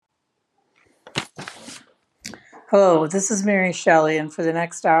Hello, this is Mary Shelley, and for the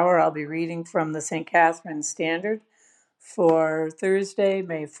next hour, I'll be reading from the St. Catharines Standard for Thursday,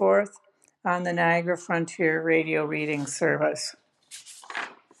 May 4th, on the Niagara Frontier Radio Reading Service.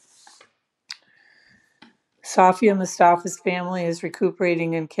 Safia Mustafa's family is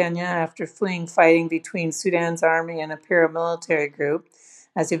recuperating in Kenya after fleeing fighting between Sudan's army and a paramilitary group,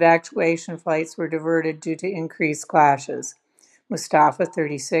 as evacuation flights were diverted due to increased clashes. Mustafa,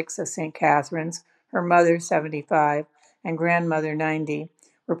 36, of St. Catharines, her mother, 75, and grandmother, 90,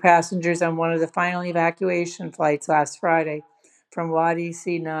 were passengers on one of the final evacuation flights last Friday from Wadi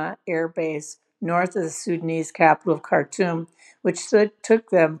Sina Air Base, north of the Sudanese capital of Khartoum, which took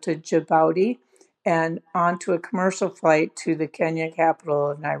them to Djibouti and onto a commercial flight to the Kenyan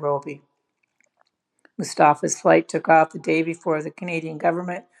capital of Nairobi. Mustafa's flight took off the day before the Canadian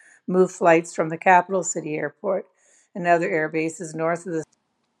government moved flights from the capital city airport and other air bases north of the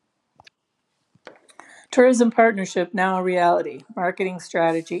tourism partnership, now a reality, marketing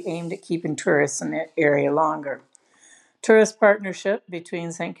strategy aimed at keeping tourists in the area longer. Tourist partnership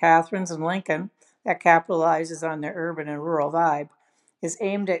between St. Catharines and Lincoln that capitalizes on their urban and rural vibe is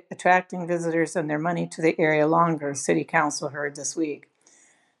aimed at attracting visitors and their money to the area longer, City Council heard this week.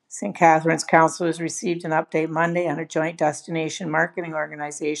 St. Catharines councillors received an update Monday on a joint destination marketing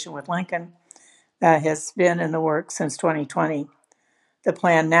organization with Lincoln that has been in the works since 2020. The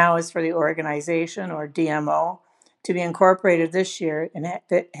plan now is for the organization, or DMO, to be incorporated this year and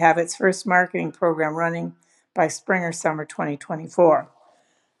have its first marketing program running by spring or summer 2024.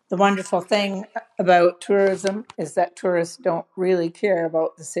 The wonderful thing about tourism is that tourists don't really care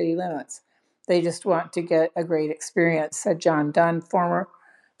about the city limits. They just want to get a great experience, said John Dunn, former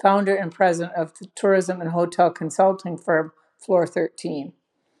founder and president of the tourism and hotel consulting firm Floor 13.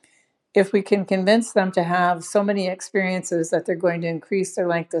 If we can convince them to have so many experiences that they're going to increase their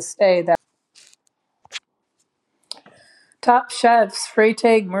length of stay, that top chefs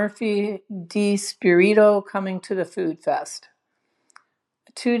Freytag Murphy Di Spirito coming to the Food Fest.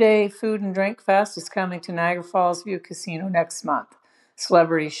 A 2-day food and drink fest is coming to Niagara Falls View Casino next month.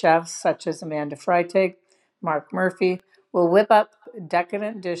 Celebrity chefs such as Amanda Freytag, Mark Murphy will whip up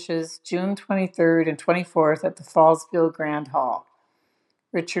decadent dishes June 23rd and 24th at the Fallsville Grand Hall.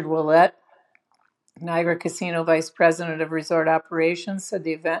 Richard Willett, Niagara Casino Vice President of Resort Operations, said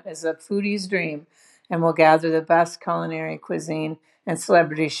the event is a foodie's dream and will gather the best culinary cuisine and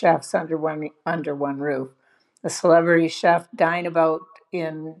celebrity chefs under one roof. The celebrity chef dine about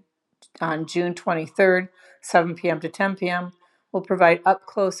on June 23rd, 7 p.m. to 10 p.m., will provide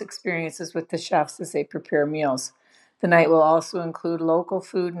up-close experiences with the chefs as they prepare meals. The night will also include local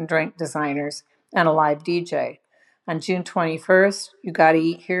food and drink designers and a live DJ. On June 21st, You Gotta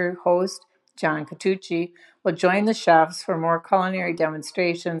Eat Here host John Catucci will join the chefs for more culinary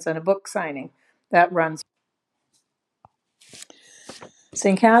demonstrations and a book signing that runs.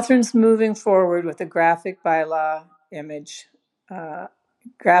 St. Catharines moving forward with a graphic image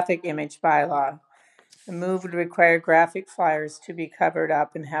bylaw. The move would require graphic flyers to be covered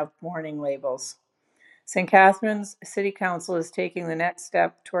up and have warning labels. St. Catharines City Council is taking the next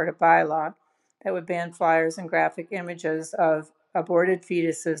step toward a bylaw that would ban flyers and graphic images of aborted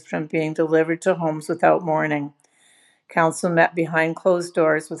fetuses from being delivered to homes without warning. Council met behind closed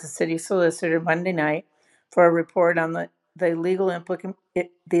doors with the city solicitor Monday night for a report on the legal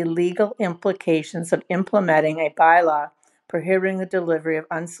implications of implementing a bylaw prohibiting the delivery of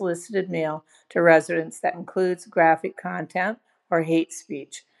unsolicited mail to residents that includes graphic content or hate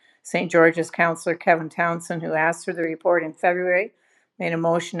speech. St. George's Councillor Kevin Townsend, who asked for the report in February, made a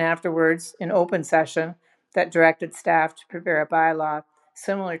motion afterwards in open session that directed staff to prepare a bylaw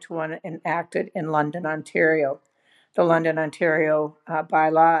similar to one enacted in London, Ontario. The London, Ontario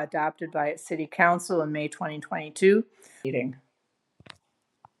bylaw, adopted by its City Council in May 2022.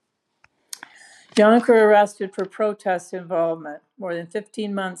 Yonker arrested for protest involvement. More than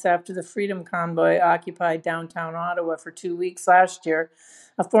 15 months after the Freedom Convoy occupied downtown Ottawa for 2 weeks last year,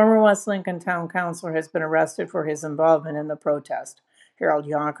 a former West Lincoln town councillor has been arrested for his involvement in the protest. Harold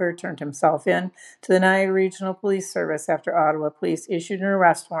Yonker turned himself in to the Niagara Regional Police Service after Ottawa police issued an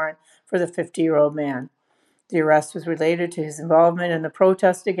arrest warrant for the 50-year-old man. The arrest was related to his involvement in the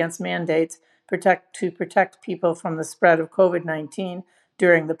protest against mandates to protect people from the spread of COVID-19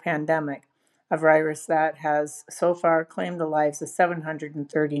 during the pandemic, a virus that has so far claimed the lives of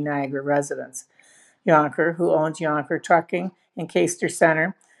 730 Niagara residents. Yonker, who owns Yonker Trucking in Caister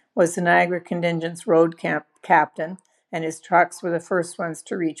Centre, was the Niagara contingent's road captain, and his trucks were the first ones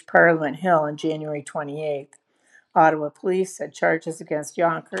to reach Parliament Hill on January 28th. Ottawa police said charges against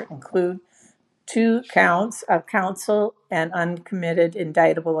Yonker include 2 counts of counsel and uncommitted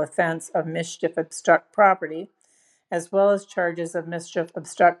indictable offense of mischief obstruct property as well as charges of mischief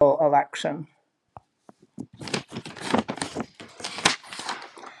obstruction election.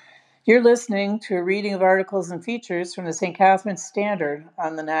 You're listening to a reading of articles and features from the St. Catharines Standard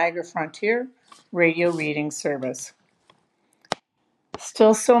on the Niagara Frontier Radio Reading Service.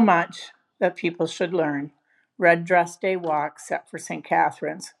 Still so much that people should learn. Red Dress Day walk set for St.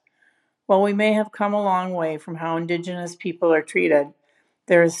 Catharines. While we may have come a long way from how Indigenous people are treated,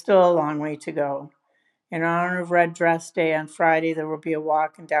 there is still a long way to go. In honor of Red Dress Day on Friday, there will be a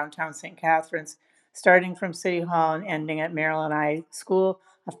walk in downtown St. Catharines, starting from City Hall and ending at Maryland High School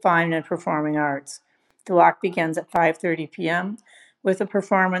of Fine and Performing Arts. The walk begins at 5:30 p.m. with a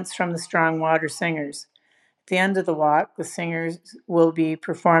performance from the Strong Water Singers. At the end of the walk, the singers will be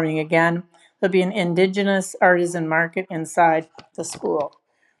performing again. There'll be an Indigenous artisan market inside the school.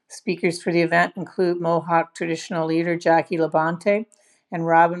 Speakers for the event include Mohawk traditional leader Jackie Labonte and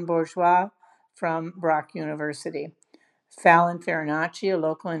Robin Bourgeois from Brock University. Fallon Farinacci, a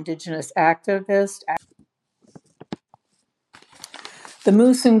local Indigenous activist. The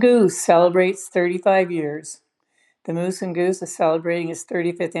Moose and Goose celebrates 35 years. The Moose and Goose is celebrating its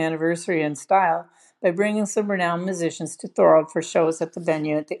 35th anniversary in style by bringing some renowned musicians to Thorold for shows at the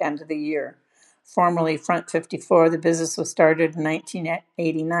venue at the end of the year. Formerly Front 54, the business was started in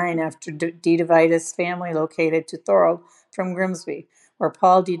 1989 after D. DeVitus family located to Thorold from Grimsby, where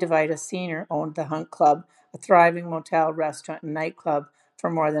Paul D. DeVitus Sr. owned the Hunt Club, a thriving motel, restaurant, and nightclub for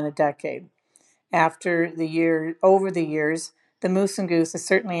more than a decade. Over the years, the Moose and Goose has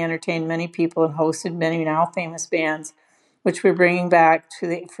certainly entertained many people and hosted many now famous bands, which we're bringing back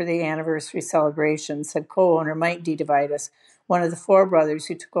for the anniversary celebration, said co-owner Mike D. DeVitus, one of the four brothers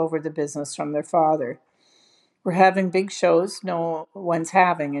who took over the business from their father. We're having big shows no one's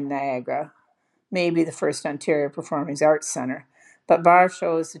having in Niagara, maybe the first Ontario Performing Arts Centre, but bar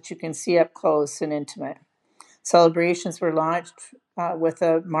shows that you can see up close and intimate. Celebrations were launched with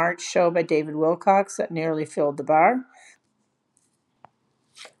a March show by David Wilcox that nearly filled the bar.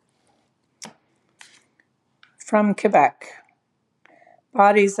 From Quebec.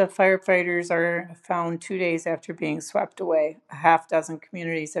 Bodies of firefighters are found 2 days after being swept away. A half dozen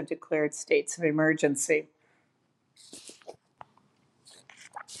communities have declared states of emergency.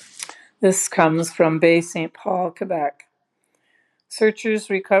 This comes from Bay St. Paul, Quebec. Searchers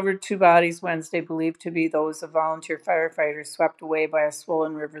recovered 2 bodies Wednesday believed to be those of volunteer firefighters swept away by a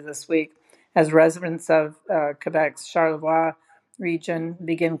swollen river this week as residents of Quebec's Charlevoix region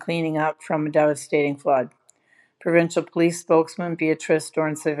begin cleaning up from a devastating flood. Provincial police spokesman Beatrice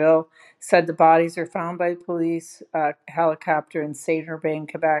Dornceville said the bodies were found by the police helicopter in Saint-Urbain,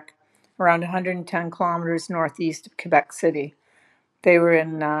 Quebec, around 110 kilometers northeast of Quebec City. They were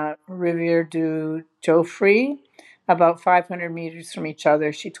in Rivière du Geoffrey, about 500 meters from each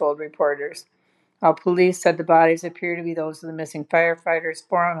other, she told reporters. While police said the bodies appear to be those of the missing firefighters,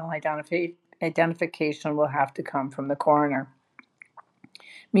 formal identification will have to come from the coroner.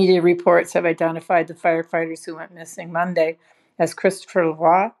 Media reports have identified the firefighters who went missing Monday as Christopher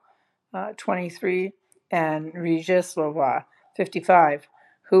Lavoie, 23, and Regis Lavoie, 55,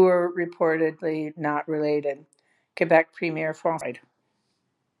 who were reportedly not related. Quebec Premier François.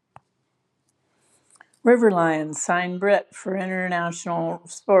 River Lions sign Brit for international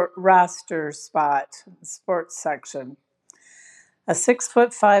sport roster spot, sports section. A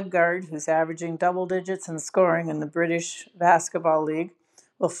 6'5" guard who's averaging double digits in scoring in the British Basketball League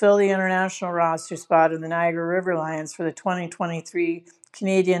will fill the international roster spot in the Niagara River Lions for the 2023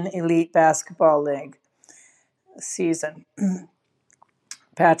 Canadian Elite Basketball League season.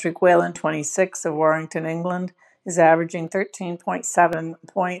 Patrick Whalen, 26, of Warrington, England, is averaging 13.7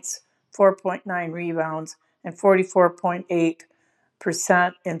 points, 4.9 rebounds, and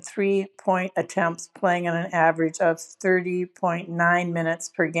 44.8% in three-point attempts, playing at an average of 30.9 minutes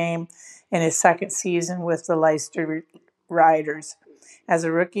per game in his second season with the Leicester Riders. As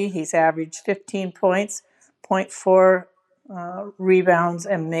a rookie, he's averaged 15 points, 0.4 rebounds,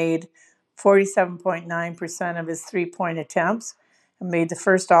 and made 47.9% of his three-point attempts, and made the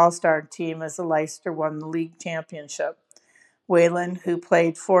first All-Star team as the Leicester won the league championship. Whalen, who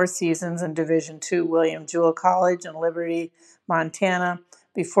played 4 seasons in Division II William Jewell College in Liberty, Montana,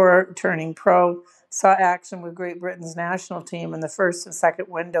 before turning pro, saw action with Great Britain's national team in the first and second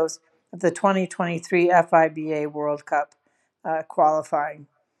windows of the 2023 FIBA World Cup qualifying.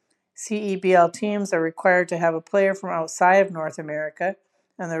 CEBL teams are required to have a player from outside of North America,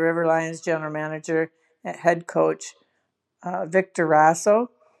 and the River Lions general manager and head coach Victor Rasso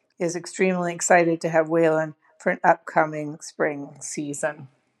is extremely excited to have Whalen for an upcoming spring season.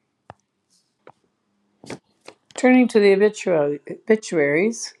 Turning to the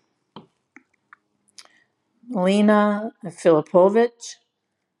obituaries, Lena Filipovich,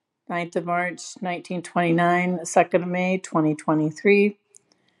 9th of March 1929, 2nd of May 2023.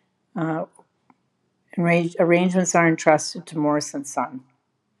 Arrangements are entrusted to Morse and Son.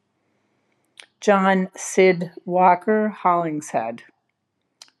 John Sid Walker, Hollingshead,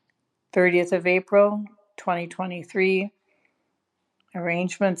 30th of April 2023.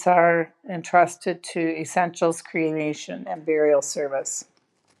 Arrangements are entrusted to Essentials Cremation and Burial Service.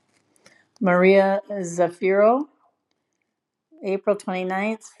 Maria Zafiro, April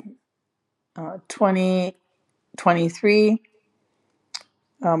 29th, 2023,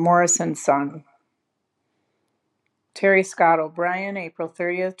 Morris and Son. Terry Scott O'Brien, April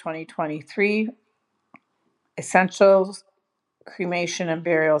 30th, 2023, Essentials Cremation and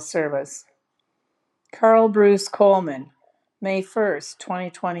Burial Service. Carl Bruce Coleman, May 1st,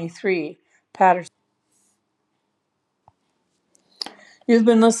 2023, Patterson. You've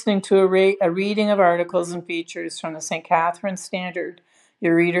been listening to a reading of articles and features from the St. Catharines Standard.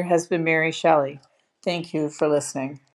 Your reader has been Mary Shelley. Thank you for listening.